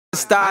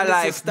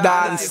Starlife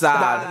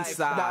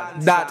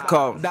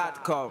Dancehall.com,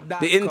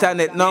 the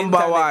internet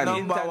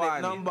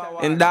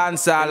 #1 in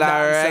dancehall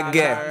and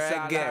reggae.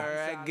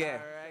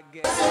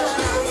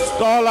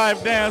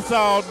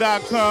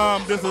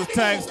 StarlifeDancehall.com. This is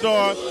Tank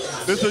Star.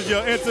 This is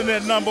your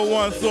internet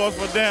 #1 source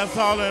for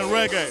dancehall and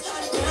reggae.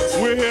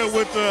 We're here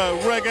with the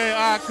reggae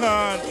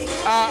icon,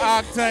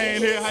 Octane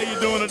here. How you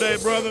doing today,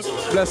 brother?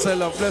 Bless her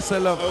love, bless her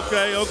love.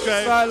 Okay,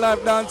 okay.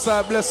 Starlife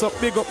Dancehall, bless up,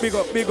 big up, big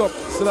up, big up.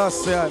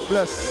 Celestia,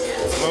 bless.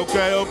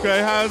 Okay,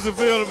 okay. How does it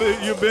feel?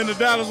 You've been to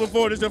Dallas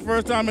before. This your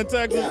first time in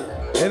Texas?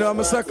 You know,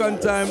 my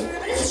second time.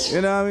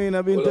 You know what I mean?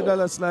 I've been to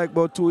Dallas like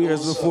about 2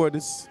 years before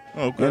this.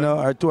 Okay. You know,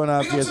 or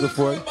 2.5 years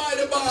before.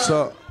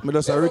 So, I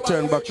just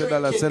return back to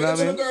Dallas, you know what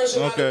I mean?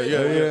 Okay,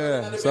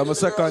 yeah. So, my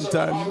second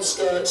time.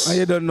 And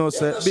you don't know,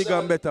 sir, bigger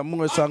and better,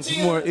 more songs,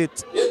 more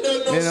hit.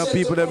 You know,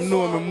 people that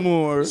know me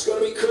more.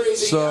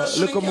 So,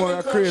 look at more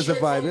a crazy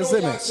vibe, you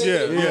see me?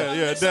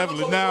 Yeah,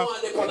 definitely. Now,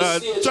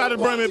 try to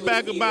bring me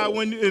back about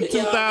when in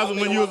 2000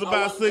 when you was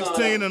about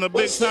 16 and a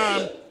big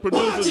time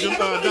producer,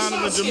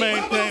 Donovan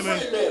Jermaine, came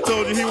and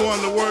told you he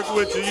wanted to work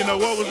with you. You know,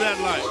 what was that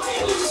like?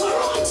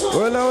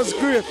 Well, that was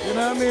great, you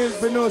know what I mean?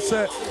 You know,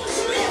 sir,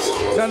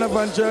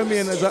 Donovan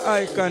Jermaine is an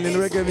icon in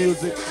reggae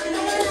music.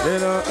 You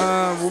know,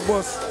 we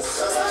both,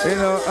 you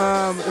know,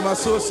 I'm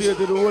associated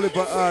with a whole heap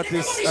of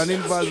artists and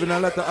involved in a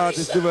lot of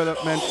artist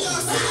development.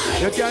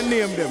 You can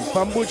name them.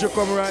 From Butcher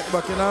come right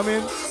back, you know what I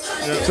mean?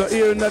 Yeah. So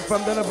hearing that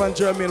from Donovan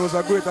Jermaine was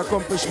a great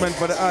accomplishment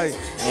for the eye.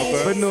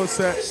 Okay. But no,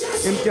 sir,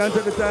 him can't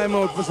take the time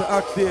out for the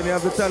acting, he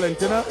have the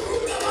talent, you know?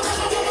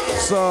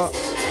 So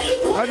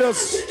I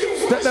just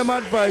take them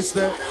advice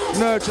there,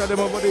 nurture them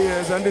over the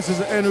years, and this is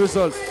the end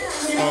result.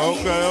 Oh,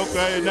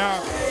 okay. Now,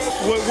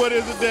 what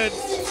is it that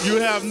you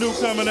have new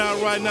coming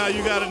out right now?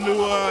 You got a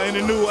new,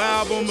 any new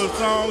album or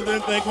songs,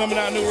 anything coming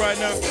out new right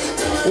now?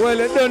 Well,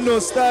 you don't know,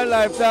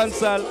 Starlife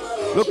Dancehall.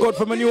 Look out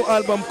for my new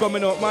album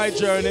coming out, My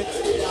Journey.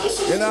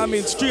 You know what I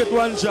mean? Straight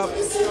one job.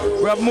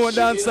 We have more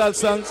dancehall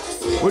songs.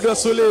 We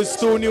just released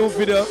 2 new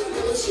videos.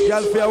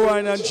 Girl for your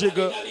wine and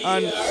jiggle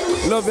and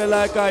Love You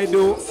Like I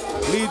Do.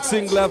 Lead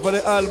single for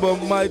the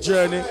album, My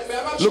Journey.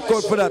 Look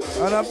out for that.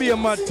 And I'll be a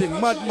mad thing,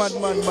 mad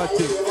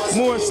thing.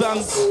 More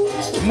songs,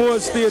 more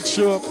stage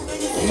show,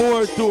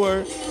 more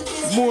tour,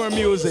 more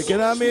music, you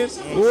know what I mean?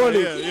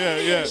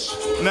 Yeah.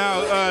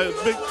 Now,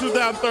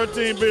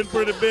 2013 been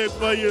pretty big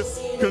for you.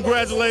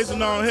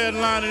 Congratulations on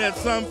headlining at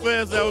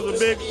Sunfest. That was a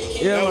big,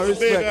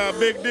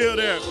 big deal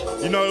there.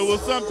 You know, it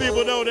was some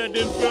people though that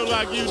didn't feel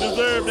like you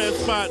deserved that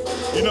spot.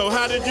 You know,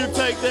 how did you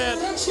take that?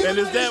 And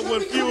is that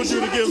what fueled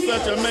you to give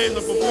such an amazing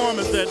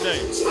performance that day?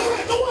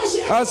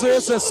 Also, you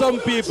say some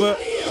people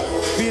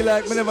feel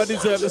like me never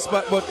deserve the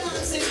spot, but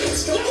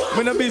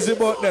I'm not busy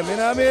about them. You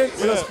know what I mean?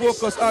 We just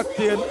focus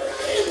Octane,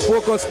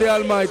 focus the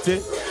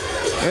Almighty.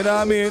 You know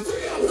what I mean?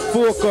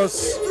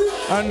 Focus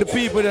on the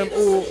people them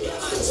who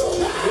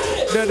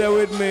they're there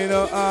with me, you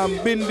know,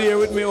 been there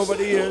with me over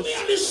the years.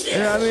 You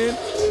know what I mean?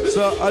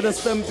 So I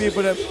just tell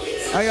people that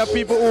I have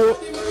people who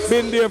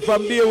been there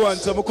from day one,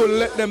 so we couldn't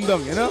let them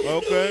down, you know?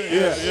 Okay,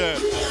 yeah.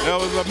 That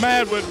was a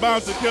Mad with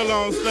Bouncer Killer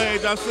on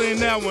stage. I seen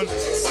that one.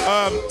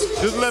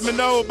 Just let me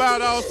know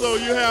about also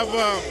you have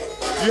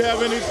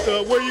any,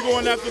 where you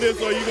going after this?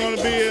 Are you going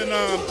to be in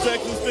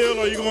Texas still,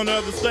 or are you going to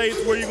other states?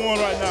 Where you going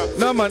right now?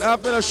 No man,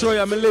 after the show,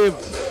 I'm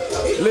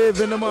leave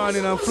in the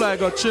morning and fly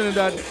go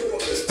Trinidad.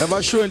 Have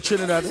a show in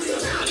Trinidad.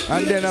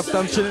 And then after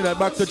I'm Trinidad,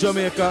 back to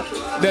Jamaica.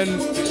 Then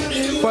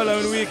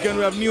following weekend,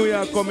 we have New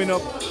York coming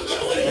up.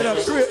 You know,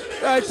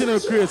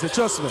 crazy,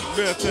 trust me.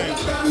 Good thing.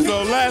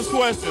 So last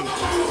question.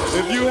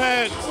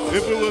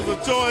 If it was a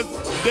choice,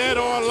 dead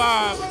or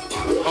alive,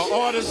 an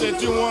artist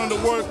that you wanted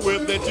to work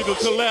with, that you could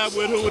collab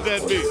with, who would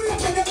that be?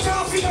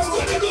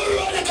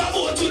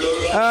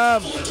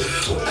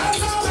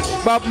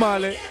 Bob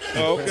Marley.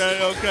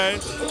 Okay.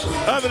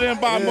 Other than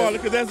Bob Marley,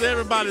 because that's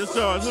everybody's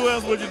choice. Who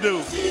else would you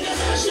do?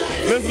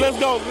 Let's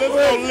go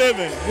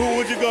living. Who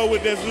would you go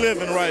with that's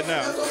living right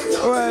now?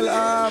 Well,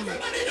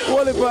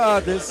 all the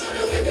artists. You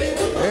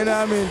know what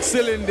I mean?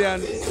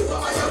 Cylindian,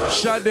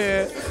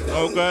 Sade.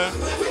 Okay.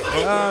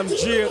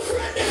 Jake.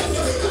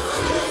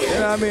 You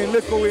know what I mean?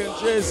 Liquor Wayne,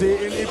 Jay-Z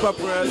in hip hop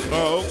world.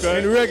 Oh, okay.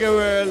 In reggae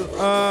world,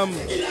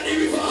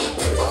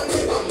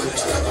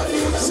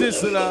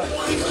 Sisla.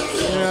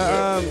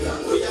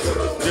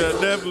 Yeah,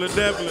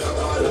 definitely.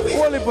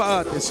 All the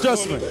artists,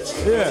 trust me.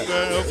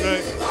 Yeah. Okay.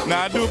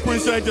 Now I do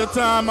appreciate your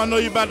time. I know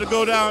you're about to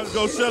go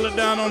shell it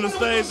down on the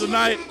stage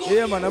tonight.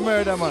 Yeah, man, I'm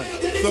married, man.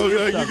 So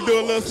you can do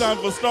a little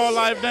something for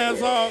Starlife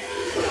Dancehall.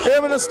 Yeah,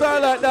 man, the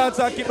Starlife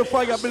Dancehall keep the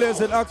fire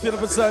blazing, acting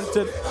for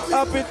something.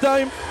 Happy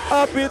time.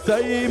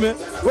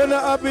 When a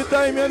happy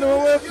time, you know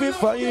where we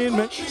find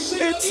me.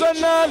 It's an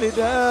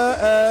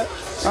holiday,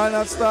 and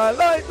a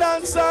Starlife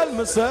Dancehall,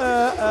 me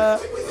say.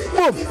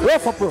 Boom,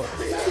 rough up, bro.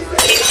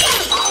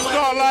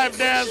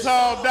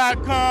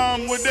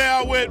 StarlifeDancehall.com. We're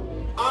there with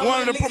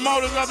one of the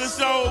promoters of the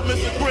show,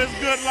 Mr. Chris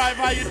Goodlife.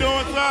 How you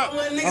doing, sir?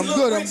 I'm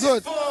good, I'm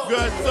good.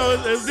 Good. So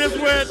is this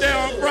where it's there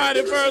on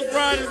Friday, first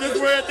Friday? Is this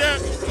where it's there?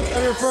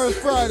 Every first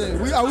Friday.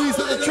 We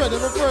set the trend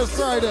every first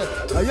Friday.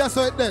 Yes,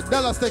 so it's there,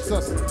 Dallas,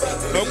 Texas.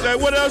 Okay,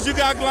 what else you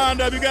got lined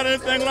up? You got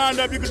anything lined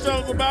up you can tell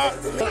us about?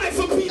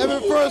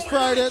 Every first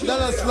Friday,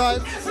 Dallas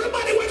Live.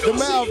 The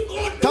may have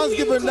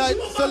Thanksgiving night,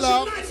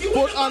 sell-off,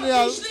 Port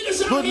Annual,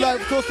 Good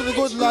Life, Toast to the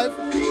Good Life,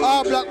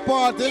 Our Black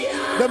Party.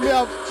 Then we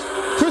have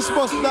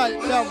Christmas night,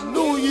 we have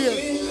New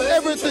Year's,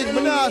 everything,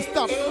 we now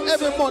stop,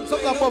 every month,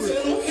 something public.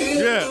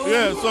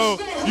 Yeah, so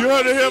you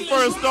heard it here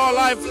first, Star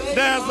Life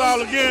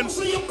Dancehall again,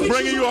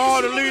 bringing you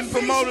all the leading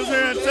promoters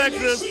here in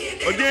Texas.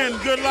 Again,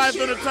 Goodlife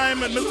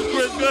Entertainment, Mr.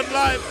 Chris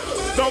Goodlife.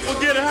 Don't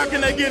forget it, how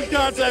can they get in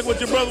contact with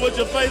your brother, with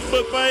your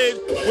Facebook page,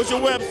 with your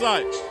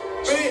website?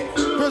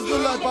 Chris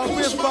Goodlife on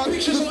Facebook,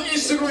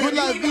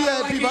 Goodlife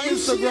VIP on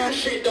Instagram. I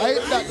hate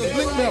that, just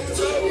link me up.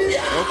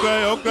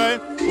 Okay.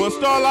 Well,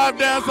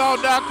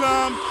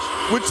 StarLifeDancehall.com.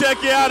 We'll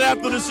check you out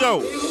after the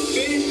show.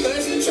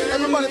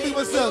 Everybody be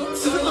myself.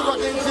 Sit the rock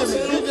and Jimmy.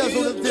 DJs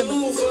on the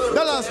Jimmy.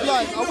 Dallas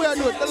Live. And where I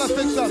do it, Dallas,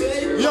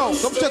 Texas. Yo,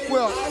 come check we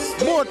out.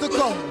 More to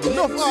come.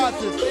 Enough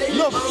artists,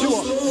 enough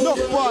show,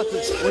 enough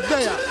parties. We're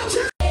there.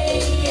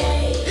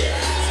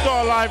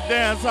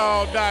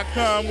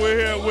 StarLifeDancehall.com. We're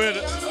here with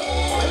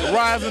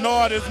rising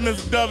artist,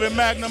 Miss W.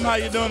 Magnum. How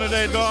you doing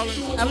today,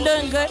 darling? I'm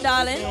doing good,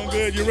 darling. Doing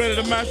good. You ready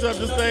to mash up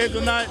the stage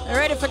tonight?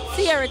 Ready for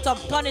tear it up,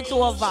 turn it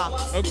over.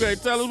 Okay,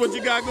 tell us what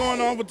you got going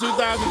on for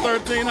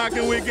 2013. How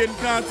can we get in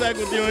contact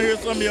with you and hear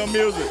some of your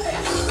music?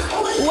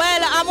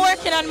 Well, I'm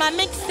working on my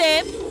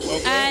mixtape.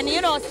 Okay. And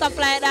you know, stuff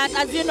like that.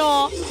 As you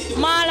know,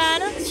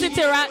 Marlon,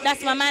 City Rock,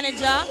 that's my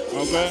manager.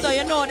 Okay. So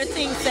you know the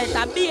things that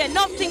I be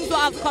enough things to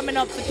have coming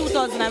up for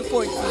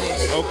 2014.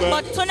 Okay.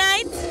 But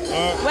tonight,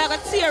 we're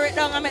gonna tear it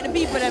down and make the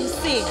people them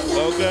see.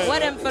 Okay.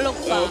 What them for look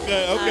for.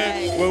 Okay.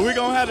 Right. Well, we're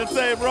gonna have the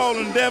tape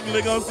rolling,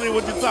 definitely gonna see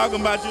what you're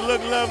talking about. You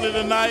look lovely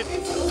tonight.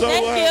 So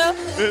Thank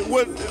you.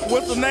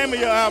 What's the name of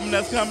your album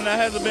that's coming out?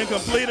 Has it been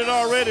completed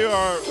already,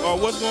 or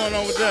what's going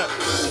on with that?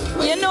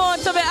 You know,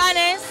 to be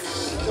honest,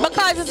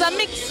 because it's a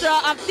mixture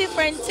of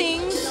different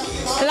things,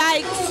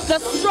 like the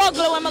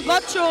struggle when I go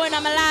through in my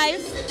life,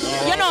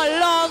 you know,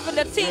 love,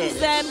 the things,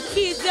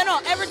 kids, you know,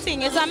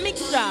 everything is a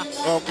mixture.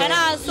 Okay. And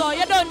also,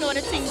 you don't know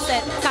the things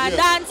that, because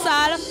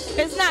dancehall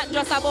is not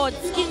just about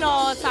skin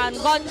out and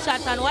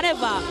gunshot and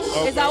whatever.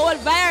 Okay. It's a whole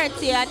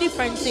variety of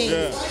different things.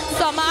 Yeah.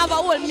 So I have a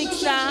whole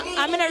mixture.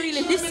 I'm not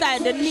really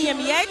decide the name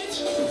yet,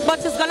 but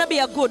it's going to be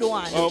a good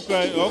one.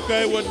 Okay,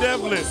 well,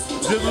 definitely.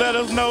 Just let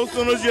us know as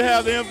soon as you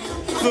have the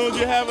As soon as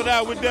you have it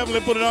out, we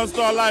definitely put it on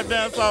Star Life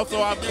Dancehall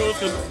so our viewers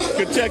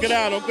can check it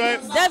out, okay?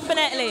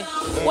 Definitely.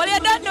 Well, you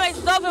don't know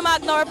it's Dovey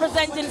Magno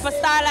representing for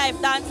Star Life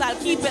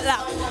Dancehall. Keep it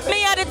locked.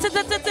 Me had it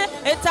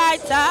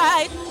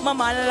tight. My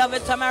man love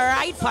it to my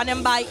right on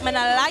him bike. Man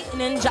a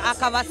lightning jack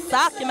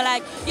Kawasaki. Me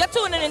like, you're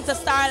tuning into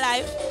Star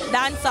Life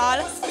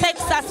Dancehall,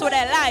 Texas with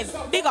a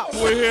live. Big up.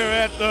 We're here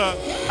at the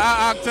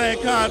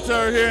Octane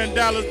concert here in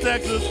Dallas,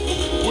 Texas.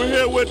 We're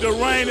here with the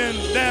reigning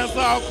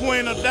dancehall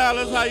queen of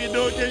Dallas. How you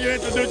doing? Can you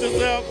introduce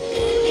yourself?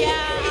 Yeah,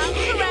 I'm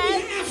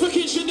Perez.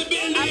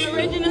 I'm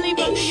originally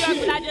from New York,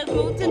 but I just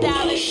moved to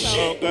Dallas.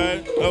 So.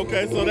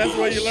 Okay, so that's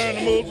where you learn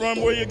to move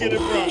from. Where you get it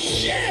from?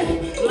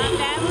 My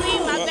family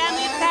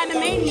is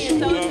Panamanian,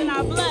 so it's in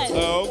our blood.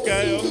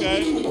 Okay.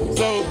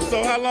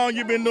 So how long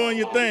you been doing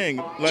your thing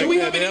like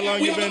that? How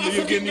long you been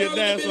getting your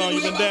dance on?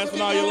 You been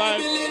dancing all your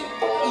life?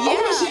 Yeah,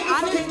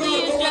 honestly,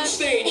 it's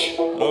just...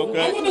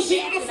 Okay. I want to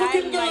see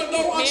African girl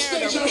go on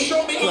stage and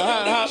show me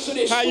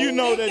how you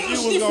know that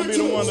you was gonna be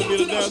the one to be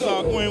the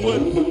dancehall queen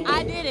with?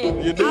 I did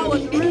it. You did? I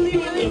was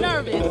really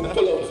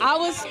nervous. I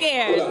was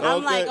scared.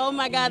 I'm like, oh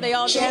my God, they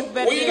all dance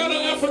better we got an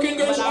African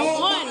girl. But I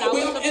won. I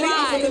was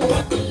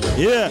surprised.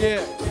 Yeah.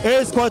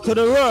 A-Squad to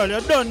the world,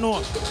 you don't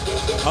know.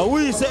 And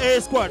we say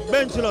A-Squad,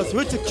 Benchulous,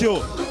 Richie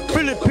Q,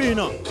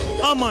 Filipino.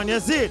 Man, you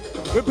see it.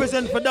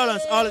 Represent for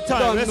Dallas all the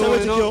time. Let's say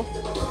Richie Q.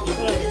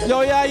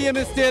 Yo, you hear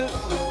me still?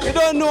 You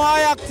don't know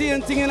I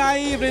acting thing in the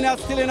evening, you're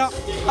still in a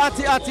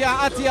Ati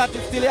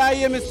still. You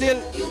hear me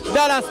still?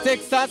 Dallas,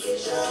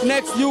 Texas,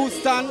 next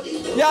Houston.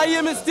 You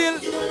hear me still?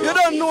 You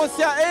don't know,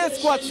 see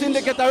A-Squad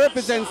syndicate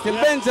represents still.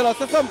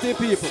 Benjealous or something,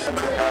 people.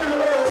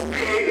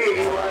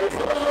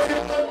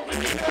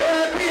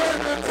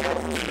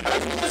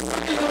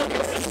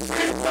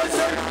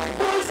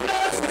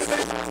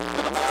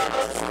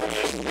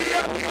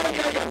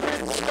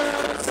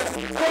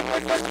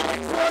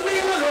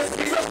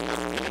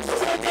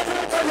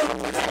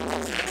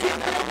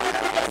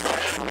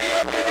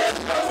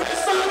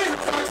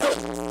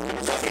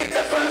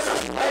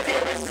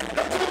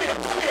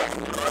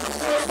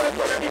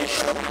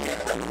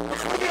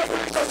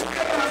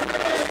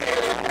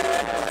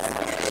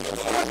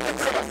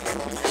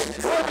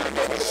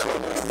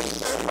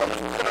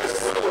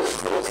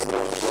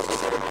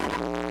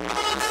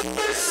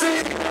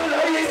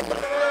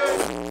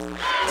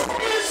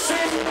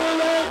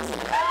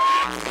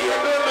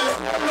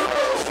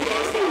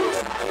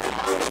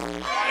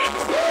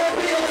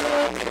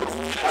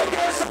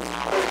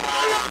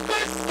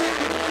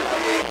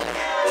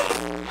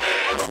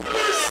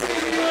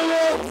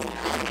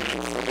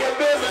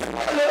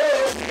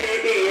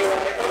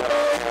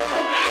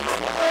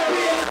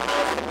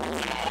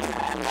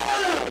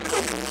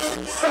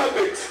 Stop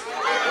it.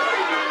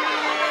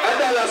 And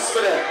Dallas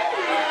for that.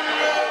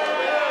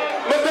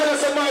 But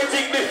Dallas are my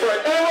thing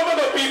different. I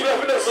remember people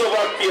have been so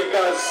over here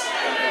because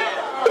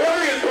we're a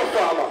real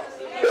performer.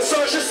 The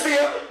social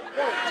sphere.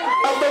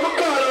 After I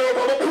call her up,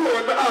 I'm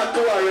pouring my heart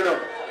to her, you know.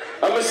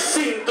 I'm a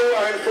sing to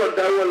her in front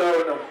of her, you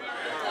know.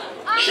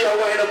 She a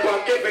wind up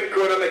on Kevin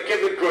Crown and make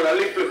Kevin Crown a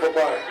lift for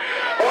bar.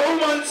 A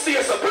woman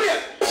stays a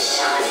play.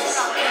 Jesus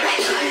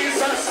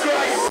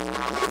Christ.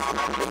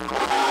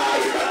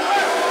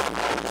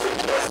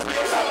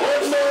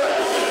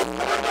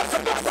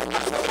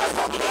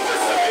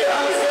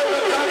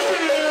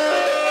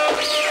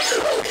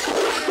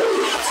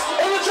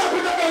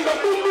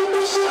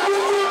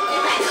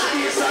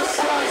 Jesus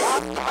Christ.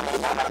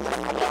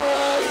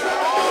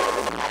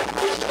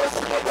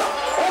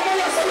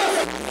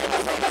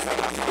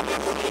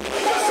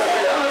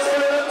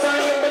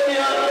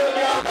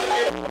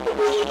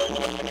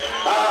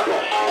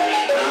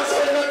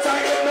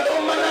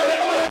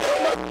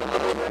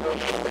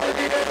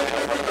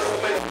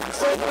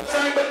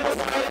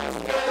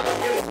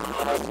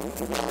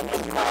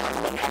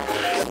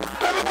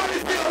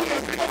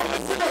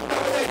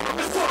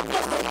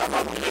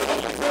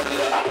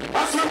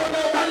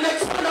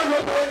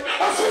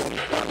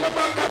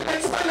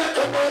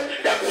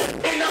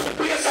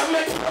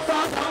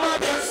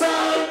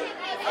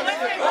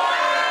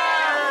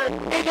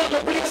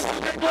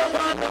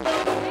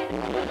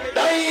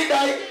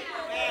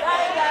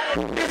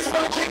 It's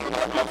magic,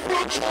 my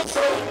fruit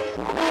so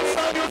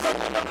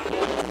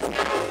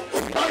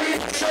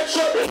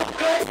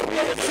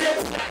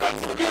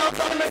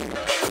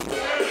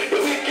the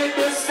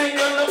wickedest thing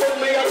on the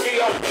me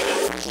here.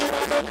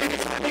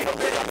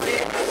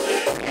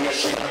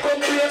 She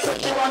come here, so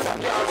she wants to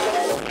be out.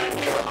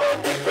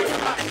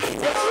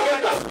 Yes, we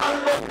get that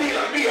album deal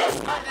and beer.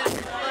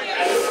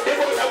 They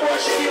want to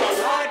wash it here.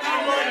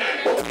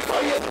 But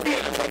I have to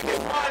deal.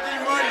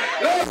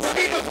 No, it's a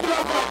little full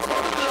of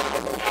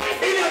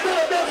in your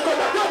dollar, that's going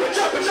to drop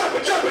it.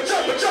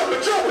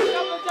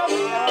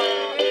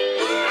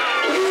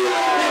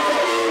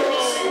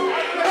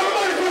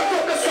 Everybody put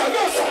up the sky,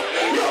 yes, sir.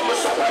 Yo,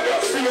 Mr. Bagger,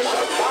 see your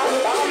shot.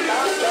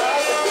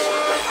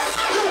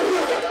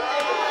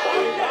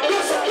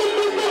 Yes, sir.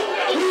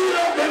 We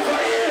love them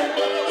for you.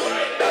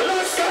 The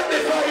last got the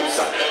vibes,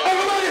 sir.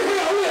 Everybody put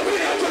up the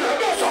sky,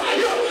 yes, sir.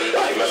 Yo,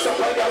 Mr.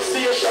 Bagger,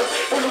 see your shot.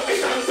 Pull up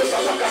his hands, Mr.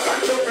 Bagger,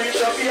 can't you reach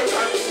your face,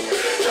 man?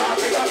 Drop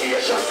it up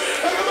here, shot.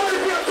 Everybody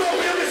put up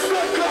this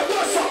blood clot,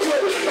 what's up, yo?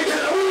 We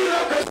tell them we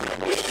love them.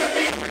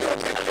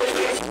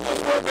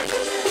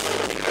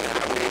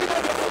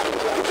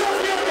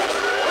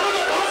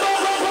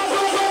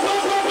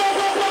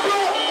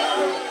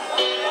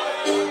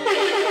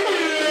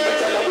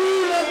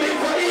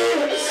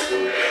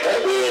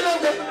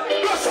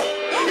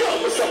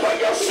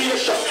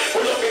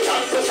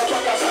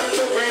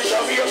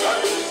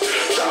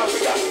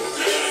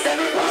 Then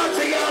we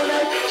party all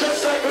night,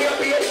 just like we are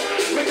being.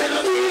 We tell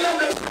them we love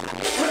them.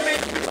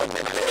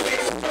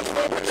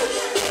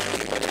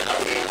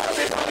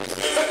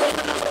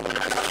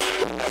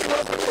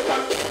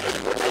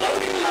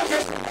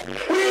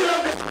 We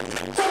love it.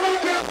 Somebody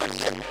grab it.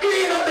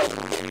 Clean up it.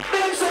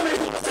 Then somebody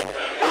puts it.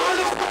 All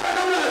of them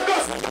are like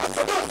us.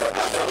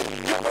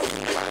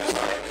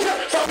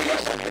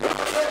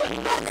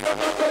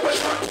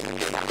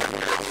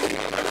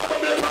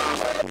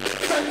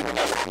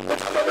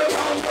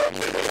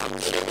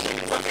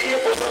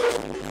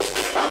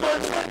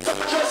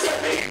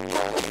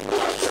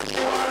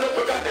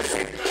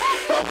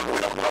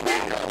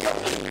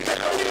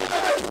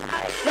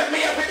 Let me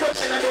have a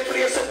touch in the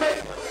place of it.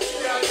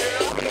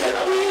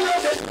 We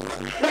love it.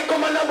 Now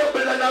come on,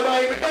 bubble and a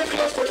vibe. Don't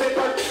close to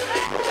paper.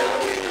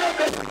 We love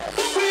it.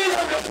 We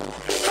love it.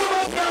 Come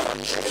on, come on.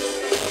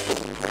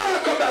 I'll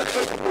come back to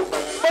it.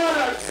 All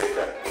right, sit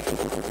there.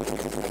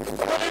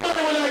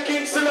 Everybody will like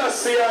King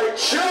Selassie,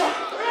 sure.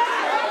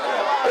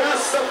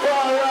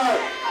 Rastafari.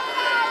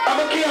 I'm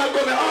a king, I'm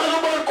coming. All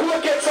about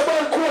croquettes,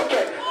 about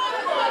croquette.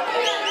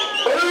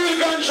 But the real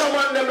ganja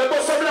man, them, they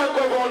bust a blank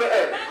over on the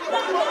head.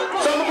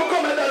 So I'm going to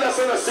come and Dallas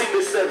and sing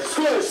this then.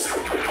 Squares.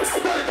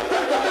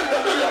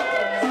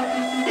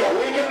 Yeah,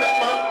 we get that,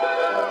 man.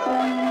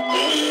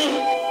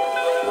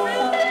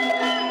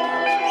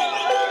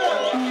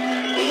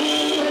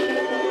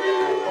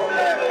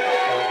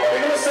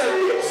 We're going to sell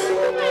this.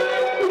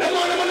 Them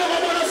man, never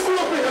want to screw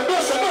up with them.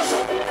 Bossa.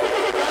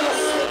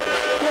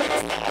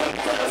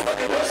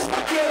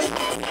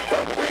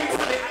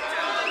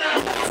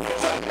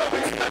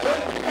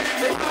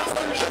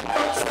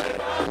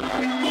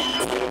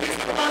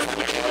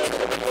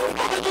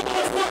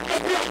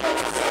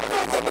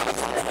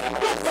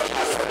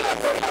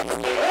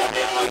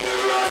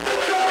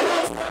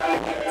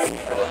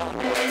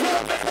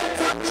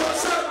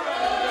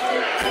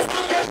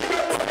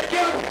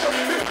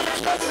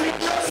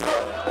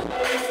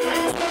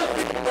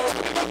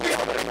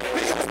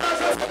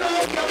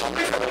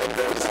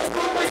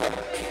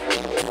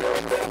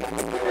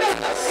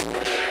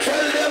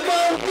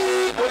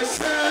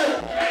 Inside,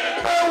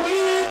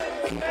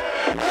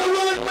 I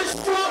want my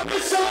strong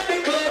beside the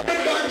club.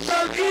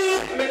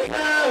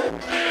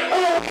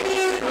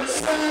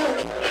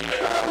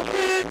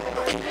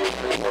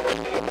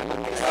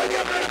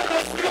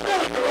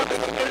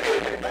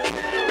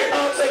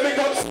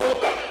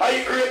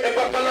 I create a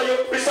bacala,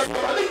 this is a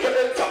link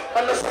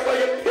and the Savoy,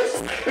 yes,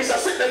 this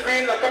is a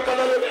green like a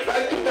color,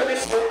 like to the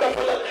smoke.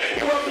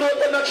 You have no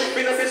energy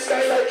in the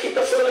sky like it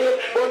does,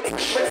 but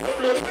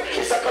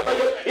it's a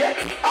color, yeah.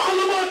 All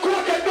of my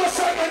cook and go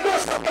suck and go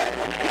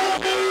suck.